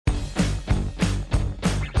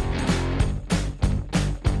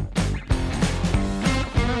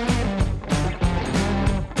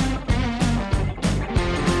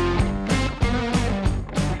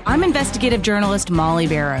investigative journalist Molly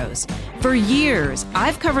Barrows. For years,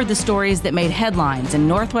 I've covered the stories that made headlines in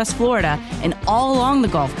Northwest Florida and all along the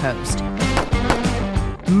Gulf Coast.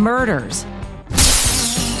 Murders,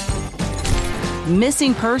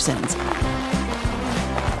 missing persons,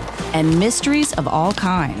 and mysteries of all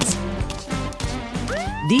kinds.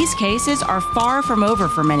 These cases are far from over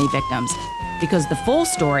for many victims because the full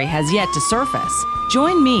story has yet to surface.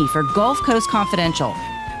 Join me for Gulf Coast Confidential,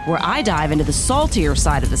 where I dive into the saltier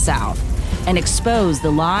side of the South and expose the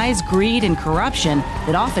lies, greed, and corruption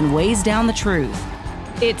that often weighs down the truth.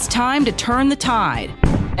 It's time to turn the tide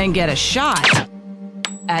and get a shot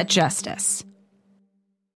at justice.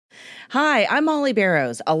 Hi, I'm Molly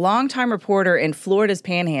Barrows, a longtime reporter in Florida's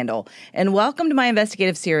Panhandle, and welcome to my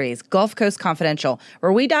investigative series, Gulf Coast Confidential,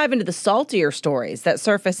 where we dive into the saltier stories that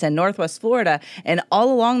surface in Northwest Florida and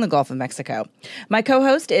all along the Gulf of Mexico. My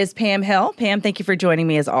co-host is Pam Hill. Pam, thank you for joining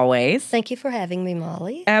me as always. Thank you for having me,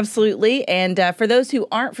 Molly. Absolutely. And for those who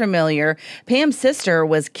aren't familiar, Pam's sister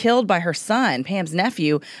was killed by her son, Pam's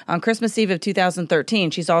nephew, on Christmas Eve of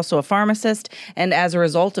 2013. She's also a pharmacist, and as a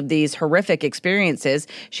result of these horrific experiences,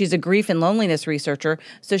 she's a grief and loneliness researcher,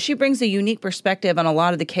 so she brings a unique perspective on a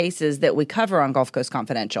lot of the cases that we cover on Gulf Coast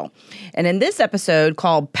Confidential. And in this episode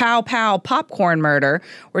called Pow Pow Popcorn Murder,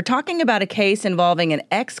 we're talking about a case involving an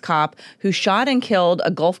ex-cop who shot and killed a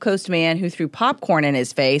Gulf Coast man who threw popcorn in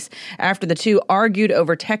his face after the two argued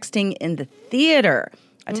over texting in the theater.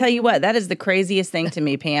 I tell you what, that is the craziest thing to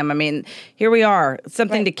me, Pam. I mean, here we are,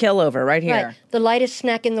 something to kill over right here. Right. The lightest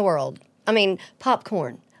snack in the world. I mean,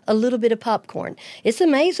 popcorn. A little bit of popcorn. It's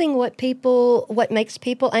amazing what makes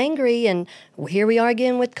people angry, and here we are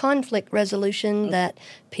again with conflict resolution, that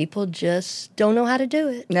people just don't know how to do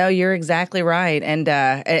it. No, you're exactly right, and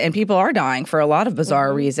people are dying for a lot of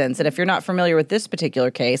bizarre reasons. And if you're not familiar with this particular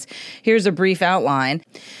case, here's a brief outline.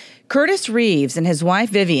 Curtis Reeves and his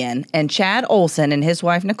wife Vivian and Chad Olson and his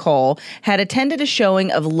wife Nicole had attended a showing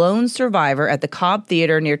of Lone Survivor at the Cobb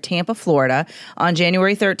Theater near Tampa, Florida on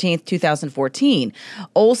January 13th, 2014.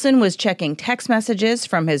 Olson was checking text messages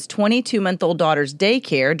from his 22-month-old daughter's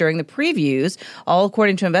daycare during the previews, all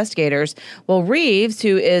according to investigators. Well, Reeves,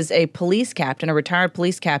 who is a retired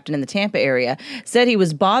police captain in the Tampa area, said he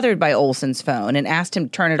was bothered by Olson's phone and asked him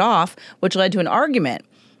to turn it off, which led to an argument.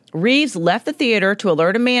 Reeves left the theater to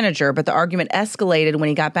alert a manager, but the argument escalated when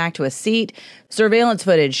he got back to his seat. Surveillance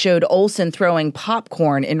footage showed Olson throwing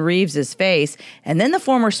popcorn in Reeves's face, and then the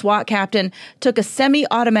former SWAT captain took a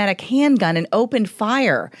semi-automatic handgun and opened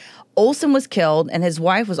fire. Olson was killed, and his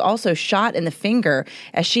wife was also shot in the finger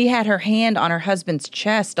as she had her hand on her husband's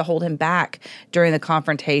chest to hold him back during the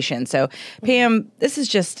confrontation. So, Pam, this is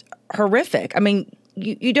just horrific. I mean,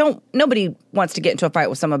 nobody wants to get into a fight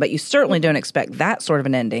with someone, but you certainly don't expect that sort of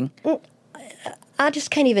an ending. I just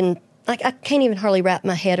can't even hardly wrap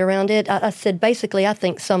my head around it. I said, basically, I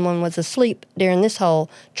think someone was asleep during this whole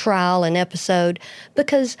trial and episode,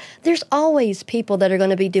 because there's always people that are going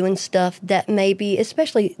to be doing stuff that maybe,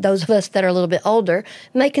 especially those of us that are a little bit older,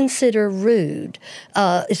 may consider rude,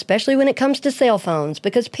 especially when it comes to cell phones,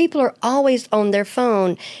 because people are always on their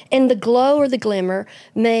phone, and the glow or the glimmer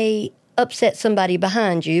may upset somebody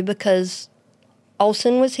behind you, because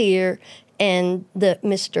Olson was here and the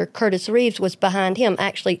Mr. Curtis Reeves was behind him,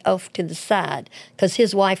 actually off to the side, because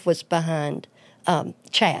his wife was behind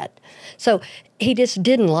Chad. So he just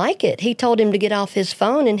didn't like it. He told him to get off his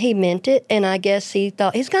phone, and he meant it, and I guess he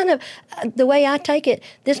thought, he's kind of, the way I take it,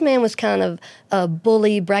 this man was kind of a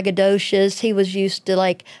bully, braggadocious. He was used to,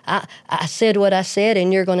 like, I said what I said,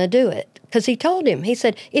 and you're going to do it. Because he told him, he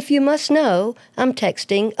said, if you must know, I'm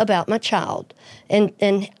texting about my child. And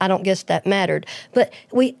I don't guess that mattered. But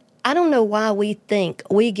I don't know why we think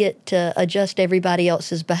we get to adjust everybody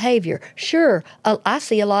else's behavior. Sure, I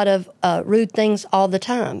see a lot of rude things all the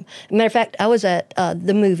time. Matter of fact, I was at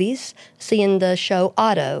the movies seeing the show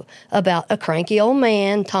Otto about a cranky old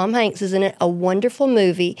man. Tom Hanks is in it, a wonderful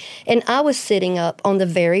movie. And I was sitting up on the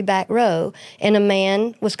very back row, and a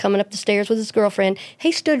man was coming up the stairs with his girlfriend.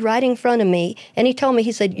 He stood right in front of me, and he told me,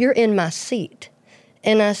 he said, "You're in my seat."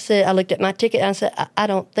 And I said, I looked at my ticket, and I said, I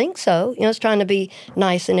don't think so. I was trying to be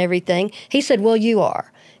nice and everything. He said, "Well, you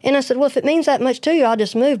are." And I said, "Well, if it means that much to you, I'll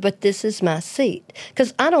just move, but this is my seat."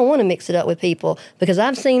 Because I don't want to mix it up with people, because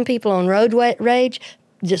I've seen people on road rage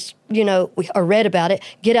just or read about it,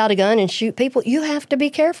 get out a gun and shoot people. You have to be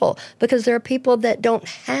careful because there are people that don't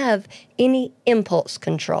have any impulse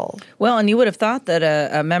control. Well, and you would have thought that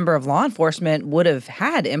a member of law enforcement would have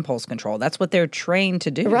had impulse control. That's what they're trained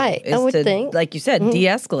to do. Right, I would think. Like you said,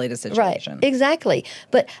 de-escalate a situation. Right, exactly.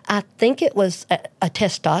 But I think it was a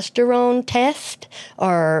testosterone test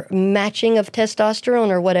or matching of testosterone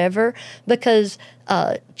or whatever, because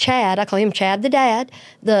Chad, I call him Chad the dad,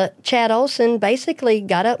 the Chad Olson basically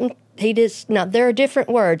got up and now there are different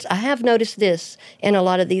words. I have noticed this in a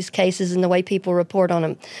lot of these cases and the way people report on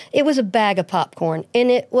them. It was a bag of popcorn, and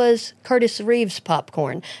it was Curtis Reeves'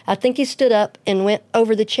 popcorn. I think he stood up and went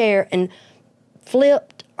over the chair and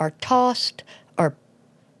flipped or tossed or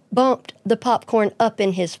bumped the popcorn up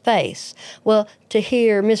in his face. Well, to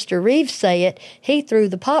hear Mr. Reeves say it, he threw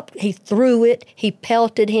it, he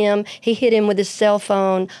pelted him, he hit him with his cell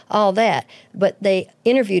phone, all that. But they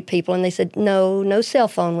interviewed people and they said, no cell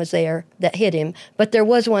phone was there that hit him, but there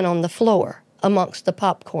was one on the floor amongst the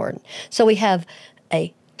popcorn. So we have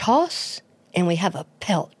a toss and we have a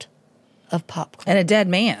pelt of popcorn. And a dead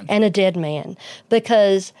man. And a dead man.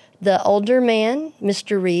 Because the older man,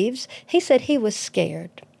 Mr. Reeves, he said he was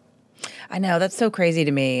scared. I know, that's so crazy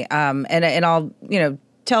to me. And I'll,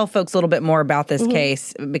 tell folks a little bit more about this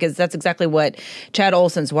case, because that's exactly what Chad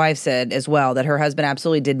Olson's wife said as well, that her husband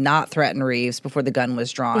absolutely did not threaten Reeves before the gun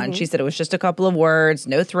was drawn. She said it was just a couple of words,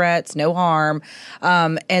 no threats, no harm,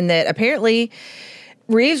 and that apparently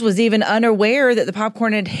Reeves was even unaware that the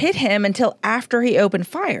popcorn had hit him until after he opened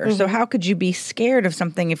fire. So how could you be scared of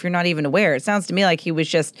something if you're not even aware? It sounds to me like he was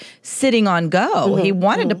just sitting on go. He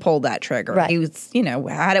wanted to pull that trigger. Right. He was,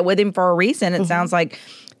 had it with him for a reason. It sounds like,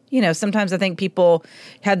 sometimes I think people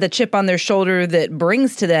had the chip on their shoulder that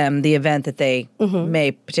brings to them the event that they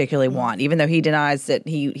may particularly want, even though he denies that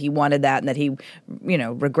he wanted that and that he,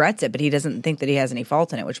 regrets it, but he doesn't think that he has any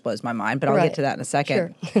fault in it, which blows my mind. But I'll get to that in a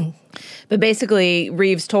second. Sure. But basically,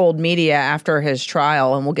 Reeves told media after his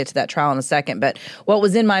trial, and we'll get to that trial in a second, but what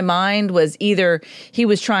was in my mind was either he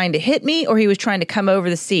was trying to hit me or he was trying to come over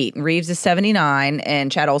the seat. And Reeves is 79, and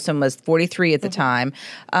Chad Olson was 43 at the time.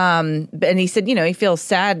 And he said, he feels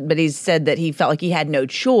sad, but he said that he felt like he had no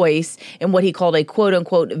choice in what he called a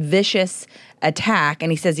quote-unquote vicious attack.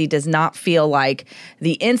 And he says he does not feel like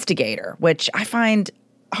the instigator, which I find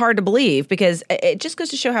hard to believe, because it just goes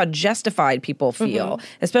to show how justified people feel,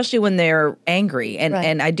 especially when they're angry.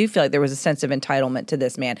 And I do feel like there was a sense of entitlement to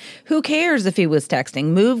this man. Who cares if he was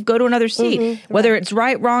texting? Go to another seat. Whether it's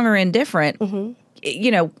right, wrong, or indifferent,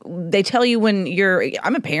 they tell you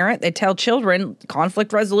I'm a parent, they tell children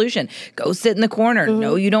conflict resolution. Go sit in the corner.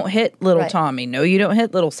 No, you don't hit little Tommy. No, you don't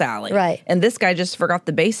hit little Sally. Right. And this guy just forgot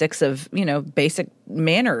the basics of, basic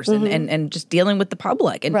manners and just dealing with the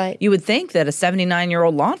public. And you would think that a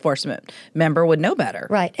 79-year-old law enforcement member would know better.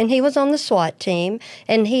 Right. And he was on the SWAT team,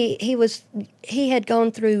 and he had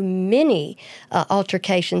gone through many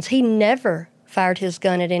altercations. He never fired his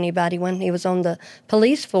gun at anybody when he was on the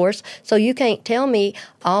police force. So you can't tell me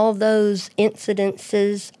all those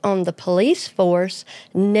incidences on the police force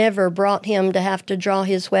never brought him to have to draw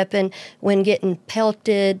his weapon when getting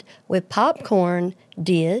pelted with popcorn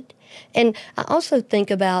did. And I also think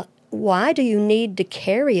about, why do you need to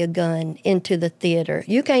carry a gun into the theater?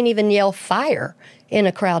 You can't even yell fire in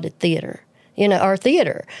a crowded theater. Or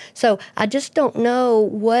theater. So I just don't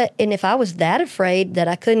know and if I was that afraid that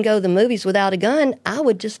I couldn't go to the movies without a gun, I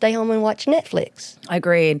would just stay home and watch Netflix.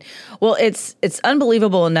 Agreed. Well, it's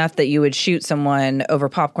unbelievable enough that you would shoot someone over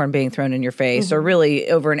popcorn being thrown in your face, or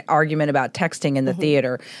really over an argument about texting in the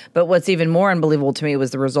theater. But what's even more unbelievable to me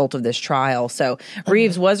was the result of this trial. So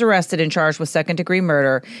Reeves was arrested and charged with second-degree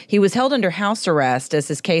murder. He was held under house arrest as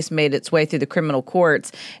his case made its way through the criminal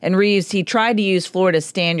courts. And Reeves, he tried to use Florida's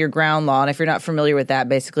stand your ground law. And if you're not familiar with that,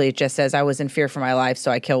 basically it just says, I was in fear for my life,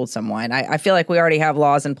 so I killed someone. I feel like we already have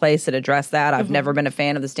laws in place that address that. I've never been a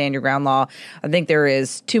fan of the stand your ground law. I think there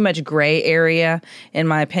is too much gray area, in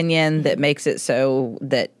my opinion, that makes it so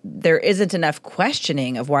that there isn't enough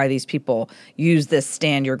questioning of why these people use this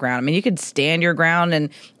stand your ground. I mean, you could stand your ground in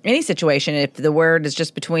any situation if the word is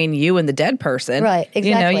just between you and the dead person. Right,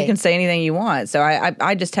 exactly. You can say anything you want. So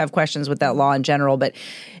I just have questions with that law in general. But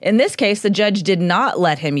in this case, the judge did not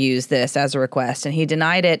let him use this as a request, and he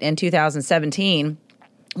denied it in 2017.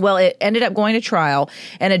 Well, it ended up going to trial,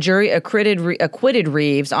 and a jury acquitted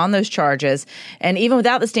Reeves on those charges. And even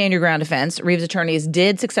without the stand your ground defense, Reeves' attorneys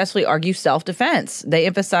did successfully argue self-defense. They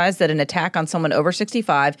emphasized that an attack on someone over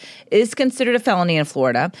 65 is considered a felony in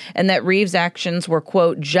Florida, and that Reeves' actions were,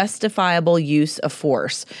 quote, justifiable use of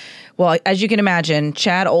force. Well, as you can imagine,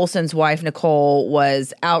 Chad Olson's wife, Nicole,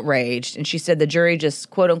 was outraged, and she said the jury just,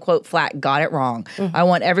 quote unquote, flat got it wrong. I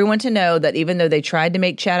want everyone to know that even though they tried to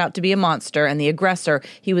make Chad out to be a monster and the aggressor,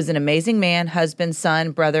 he was an amazing man, husband, son,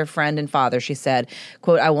 brother, friend, and father, she said.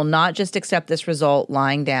 Quote, I will not just accept this result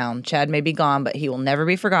lying down. Chad may be gone, but he will never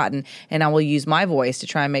be forgotten, and I will use my voice to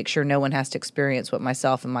try and make sure no one has to experience what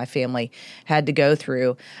myself and my family had to go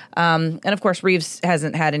through. And of course, Reeves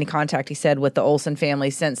hasn't had any contact, he said, with the Olson family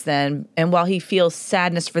since then. And while he feels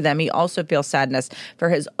sadness for them, he also feels sadness for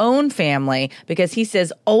his own family because he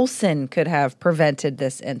says Olson could have prevented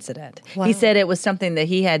this incident. Wow. He said it was something that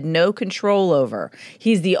he had no control over.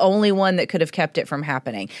 He's the only one that could have kept it from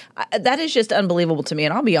happening. That is just unbelievable to me.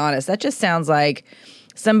 And I'll be honest, that just sounds like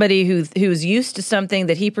somebody who's used to something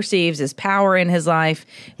that he perceives as power in his life,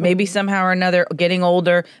 maybe somehow or another getting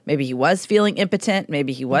older, maybe he was feeling impotent,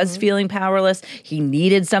 maybe he was feeling powerless, he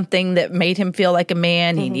needed something that made him feel like a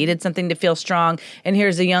man, he needed something to feel strong, and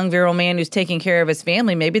here's a young virile man who's taking care of his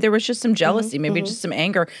family. Maybe there was just some jealousy, maybe just some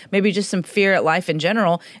anger, maybe just some fear at life in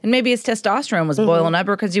general, and maybe his testosterone was boiling up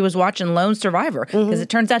because he was watching Lone Survivor, because it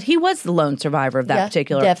turns out he was the lone survivor of that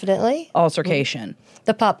particular altercation.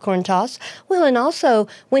 The popcorn toss. Well, and also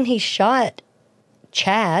when he shot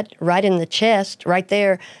Chad right in the chest, right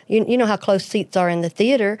there, you know how close seats are in the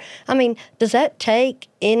theater. I mean, does that take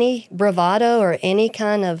any bravado or any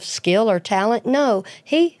kind of skill or talent? No,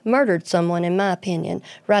 he murdered someone, in my opinion,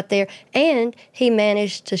 right there. And he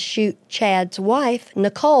managed to shoot Chad's wife,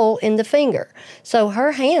 Nicole, in the finger. So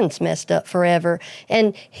her hand's messed up forever.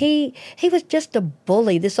 And he was just a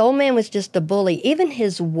bully. This old man was just a bully. Even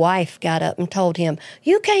his wife got up and told him,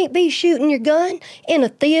 you can't be shooting your gun in a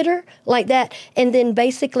theater like that. And then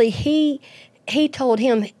basically he told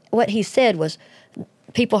him, what he said was,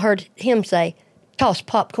 people heard him say, toss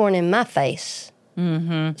popcorn in my face.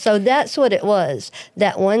 So that's what it was,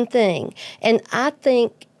 that one thing. And I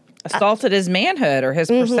think assaulted his manhood or his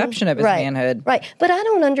perception of his manhood. Right. But I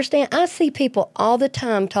don't understand. I see people all the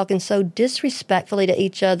time talking so disrespectfully to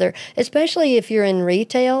each other, especially if you're in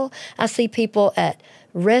retail. I see people at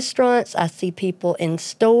restaurants. I see people in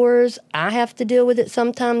stores. I have to deal with it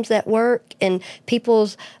sometimes at work, and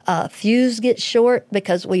people's fuse gets short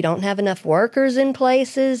because we don't have enough workers in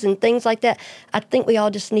places and things like that. I think we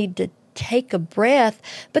all just need to take a breath,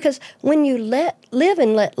 because when you live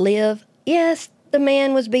and let live, yes, the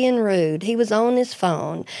man was being rude. He was on his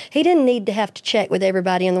phone. He didn't need to have to check with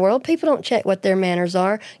everybody in the world. People don't check what their manners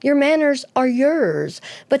are. Your manners are yours.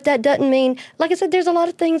 But that doesn't mean, like I said, there's a lot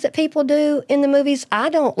of things that people do in the movies I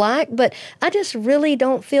don't like, but I just really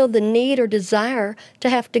don't feel the need or desire to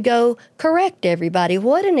have to go correct everybody.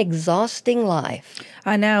 What an exhausting life.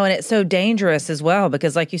 I know, and it's so dangerous as well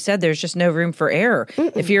because, like you said, there's just no room for error.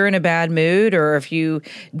 If you're in a bad mood, or if you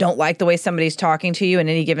don't like the way somebody's talking to you in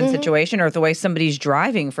any given situation, or if the way somebody's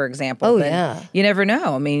driving, for example, you never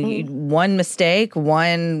know. I mean, one mistake,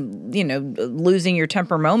 losing your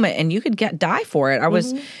temper moment, and you could die for it. I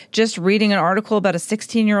was just reading an article about a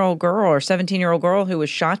 16-year-old girl or 17-year-old girl who was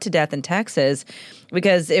shot to death in Texas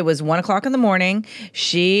because it was 1 o'clock in the morning.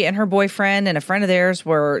 She and her boyfriend and a friend of theirs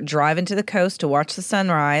were driving to the coast to watch the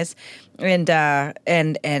sunrise. And there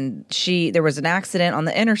was an accident on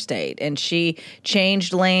the interstate, and she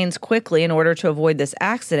changed lanes quickly in order to avoid this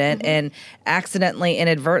accident and accidentally,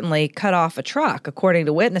 inadvertently cut off a truck, according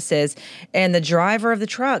to witnesses. And the driver of the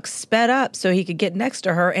truck sped up so he could get next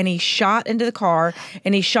to her, and he shot into the car,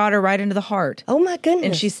 and he shot her right into the heart. Oh, my goodness.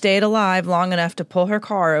 And she stayed alive long enough to pull her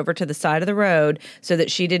car over to the side of the road so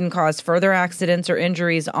that she didn't cause further accidents or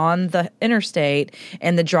injuries on the interstate.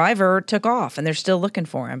 And the driver took off, and they're still looking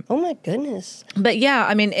for him. Oh, my goodness. But yeah,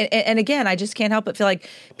 I mean, and again, I just can't help but feel like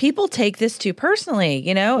people take this too personally,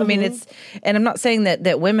 you know? I mean, and I'm not saying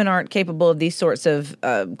that women aren't capable of these sorts of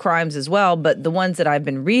crimes as well, but the ones that I've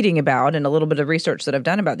been reading about and a little bit of research that I've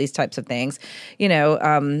done about these types of things,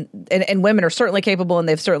 and women are certainly capable, and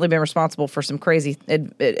they've certainly been responsible for some crazy,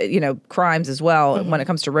 crimes as well when it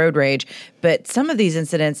comes to road rage. But some of these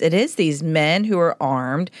incidents, it is these men who are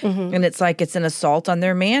armed, and it's like it's an assault on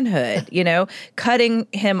their manhood, cutting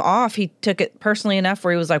him off. He took it personally enough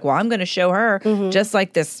where he was like, well, I'm going to show her, just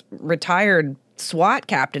like this retired SWAT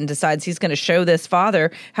captain decides he's going to show this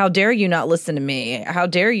father, how dare you not listen to me? How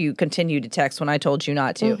dare you continue to text when I told you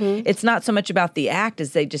not to? It's not so much about the act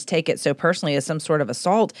as they just take it so personally as some sort of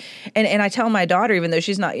assault. And I tell my daughter, even though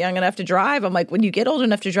she's not young enough to drive, I'm like, when you get old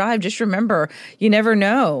enough to drive, just remember, you never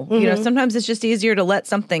know. Sometimes it's just easier to let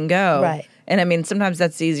something go. Right. And I mean, sometimes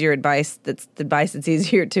that's easier advice. That's advice that's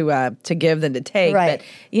easier to give than to take. Right. But,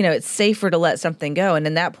 it's safer to let something go. And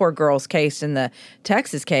in that poor girl's case, in the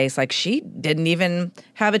Texas case, like, she didn't even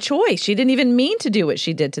have a choice. She didn't even mean to do what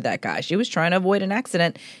she did to that guy. She was trying to avoid an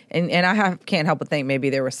accident. And I can't help but think maybe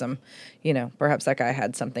there was some, perhaps that guy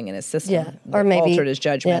had something in his system or maybe altered his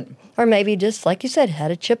judgment. Yeah. Or maybe just, like you said,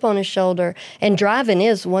 had a chip on his shoulder. And driving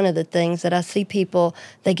is one of the things that I see people,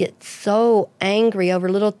 they get so angry over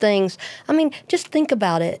little things. I mean, just think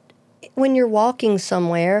about it. When you're walking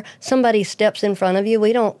somewhere, somebody steps in front of you.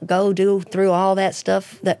 We don't go through all that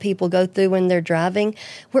stuff that people go through when they're driving.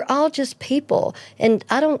 We're all just people. And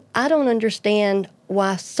I don't understand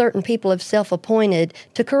why certain people have self-appointed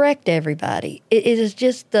to correct everybody. It is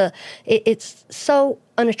just it's so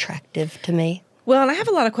unattractive to me. Well, and I have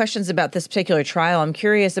a lot of questions about this particular trial. I'm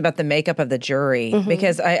curious about the makeup of the jury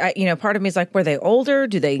because I part of me is like, were they older?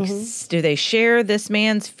 Do they share this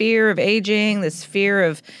man's fear of aging, this fear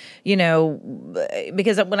of,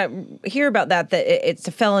 because when I hear about that it's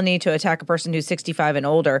a felony to attack a person who's 65 and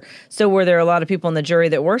older. So were there a lot of people in the jury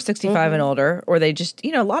that were 65 and older, or they just,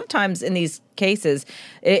 a lot of times in these cases,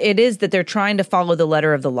 it is that they're trying to follow the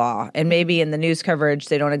letter of the law. And maybe in the news coverage,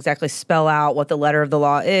 they don't exactly spell out what the letter of the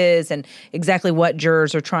law is and exactly what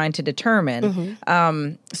jurors are trying to determine.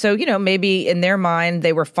 So, maybe in their mind,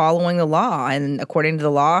 they were following the law. And according to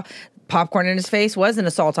the law, popcorn in his face was an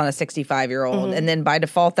assault on a 65-year-old. And then by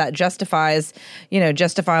default, that justifies,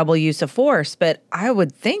 justifiable use of force. But I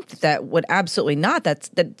would think that would absolutely not. That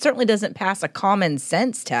certainly doesn't pass a common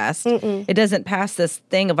sense test. It doesn't pass this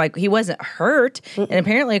thing of like, he wasn't hurt. And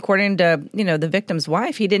apparently, according to, the victim's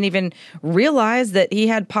wife, he didn't even realize that he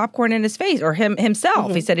had popcorn in his face, or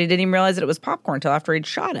himself. He said he didn't even realize that it was popcorn until after he'd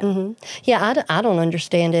shot him. Yeah, I don't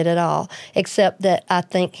understand it at all, except that I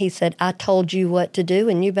think he said, I told you what to do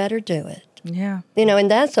and you better do it. Yeah. And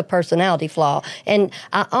that's a personality flaw. And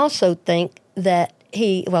I also think that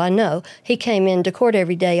I know he came into court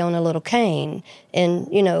every day on a little cane and,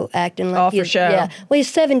 acting like all for show. Yeah. Well, he's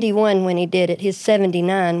 71 when he did it. He's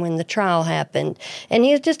 79 when the trial happened. And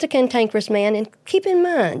he is just a cantankerous man. And keep in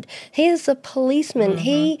mind, he is a policeman.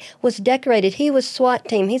 He was decorated. He was SWAT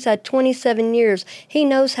team. He's had 27 years. He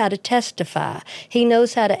knows how to testify. He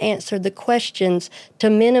knows how to answer the questions to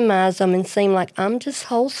minimize them and seem like, I'm just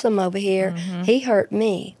wholesome over here. He hurt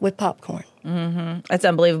me with popcorn. That's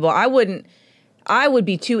unbelievable. I would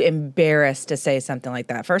be too embarrassed to say something like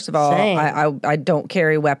that. First of all, I don't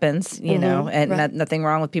carry weapons, and nothing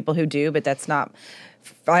wrong with people who do, but that's not.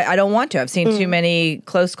 I don't want to. I've seen too many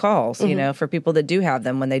close calls, for people that do have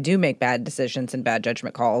them when they do make bad decisions and bad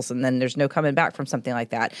judgment calls, and then there's no coming back from something like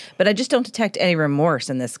that. But I just don't detect any remorse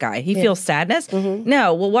in this guy. He feels sadness.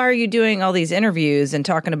 No, well, why are you doing all these interviews and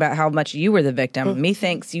talking about how much you were the victim?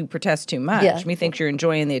 Methinks you protest too much. Methinks you're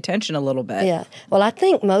enjoying the attention a little bit. Yeah. Well, I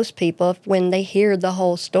think most people, when they hear the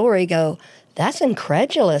whole story, go, that's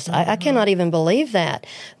incredulous. I cannot even believe that.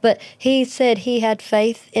 But he said he had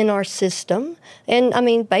faith in our system. And, I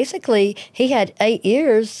mean, basically, he had 8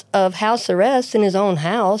 years of house arrest in his own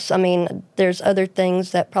house. I mean, there's other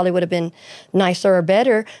things that probably would have been nicer or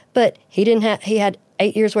better. But he had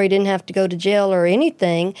 8 years where he didn't have to go to jail or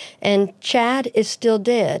anything. And Chad is still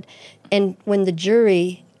dead. And when the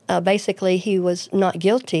jury... basically, he was found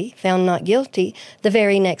not guilty. The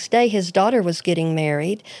very next day, his daughter was getting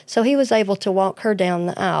married, so he was able to walk her down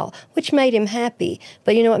the aisle, which made him happy.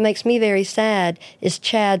 But what makes me very sad is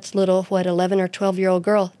Chad's little, 11 or 12-year-old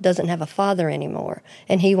girl doesn't have a father anymore,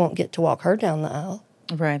 and he won't get to walk her down the aisle.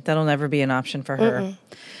 Right. That'll never be an option for her.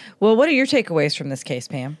 Well, what are your takeaways from this case,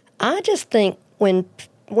 Pam? I just think when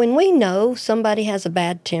we know somebody has a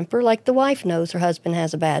bad temper, like the wife knows her husband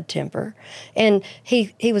has a bad temper, and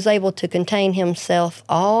he was able to contain himself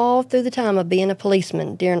all through the time of being a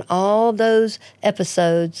policeman during all those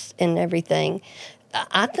episodes and everything.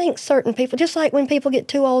 I think certain people, just like when people get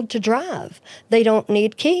too old to drive, they don't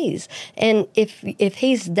need keys. And if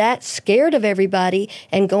he's that scared of everybody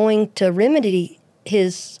and going to remedy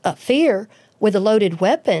his fear with a loaded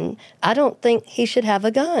weapon, I don't think he should have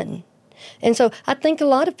a gun. And so I think a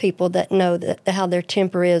lot of people that know how their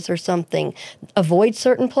temper is or something avoid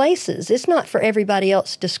certain places. It's not for everybody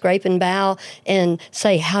else to scrape and bow and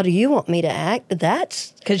say, how do you want me to act?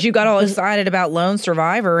 That's... Because you got all excited about Lone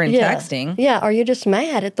Survivor and texting. Yeah, or you're just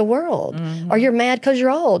mad at the world. Or you're mad because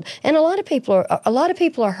you're old. And a lot of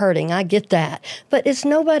people are hurting. I get that. But it's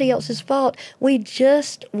nobody else's fault. We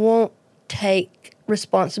just won't take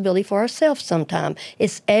responsibility for ourselves sometime.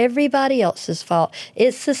 It's everybody else's fault.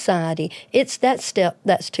 It's society. It's that step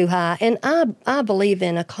that's too high. And I believe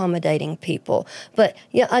in accommodating people. But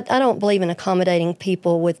yeah, I don't believe in accommodating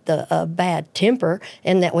people with a bad temper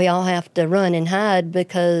and that we all have to run and hide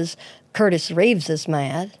because Curtis Reeves is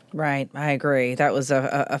mad. Right. I agree. That was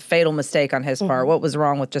a fatal mistake on his part. What was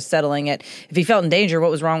wrong with just settling it? If he felt in danger,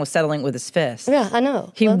 what was wrong with settling it with his fist? Yeah, I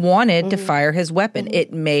know. He wanted to fire his weapon.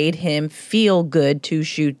 It made him feel good to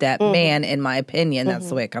shoot that man, in my opinion. That's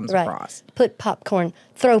the way it comes across.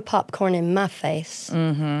 Throw popcorn in my face.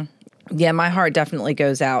 Yeah, my heart definitely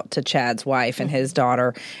goes out to Chad's wife and his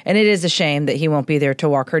daughter. And it is a shame that he won't be there to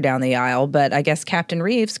walk her down the aisle. But I guess Captain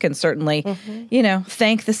Reeves can certainly,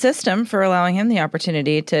 thank the system for allowing him the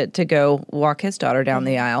opportunity to go walk his daughter down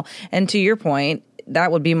the aisle. And to your point,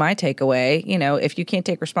 that would be my takeaway. If you can't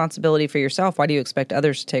take responsibility for yourself, why do you expect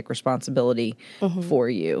others to take responsibility for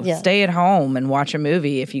you? Yeah. Stay at home and watch a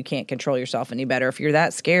movie if you can't control yourself any better. If you're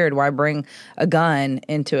that scared, why bring a gun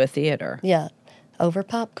into a theater? Yeah. Over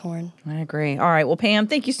popcorn. I agree. All right. Well, Pam,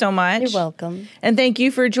 thank you so much. You're welcome. And thank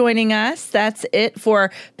you for joining us. That's it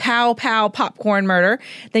for Pow Pow Popcorn Murder.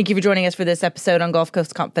 Thank you for joining us for this episode on Gulf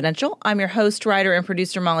Coast Confidential. I'm your host, writer, and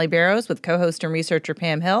producer, Molly Barrows, with co-host and researcher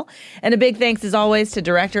Pam Hill. And a big thanks, as always, to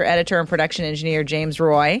director, editor, and production engineer James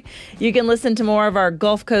Roy. You can listen to more of our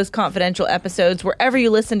Gulf Coast Confidential episodes wherever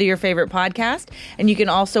you listen to your favorite podcast. And you can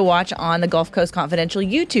also watch on the Gulf Coast Confidential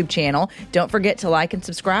YouTube channel. Don't forget to like and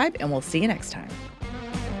subscribe, and we'll see you next time.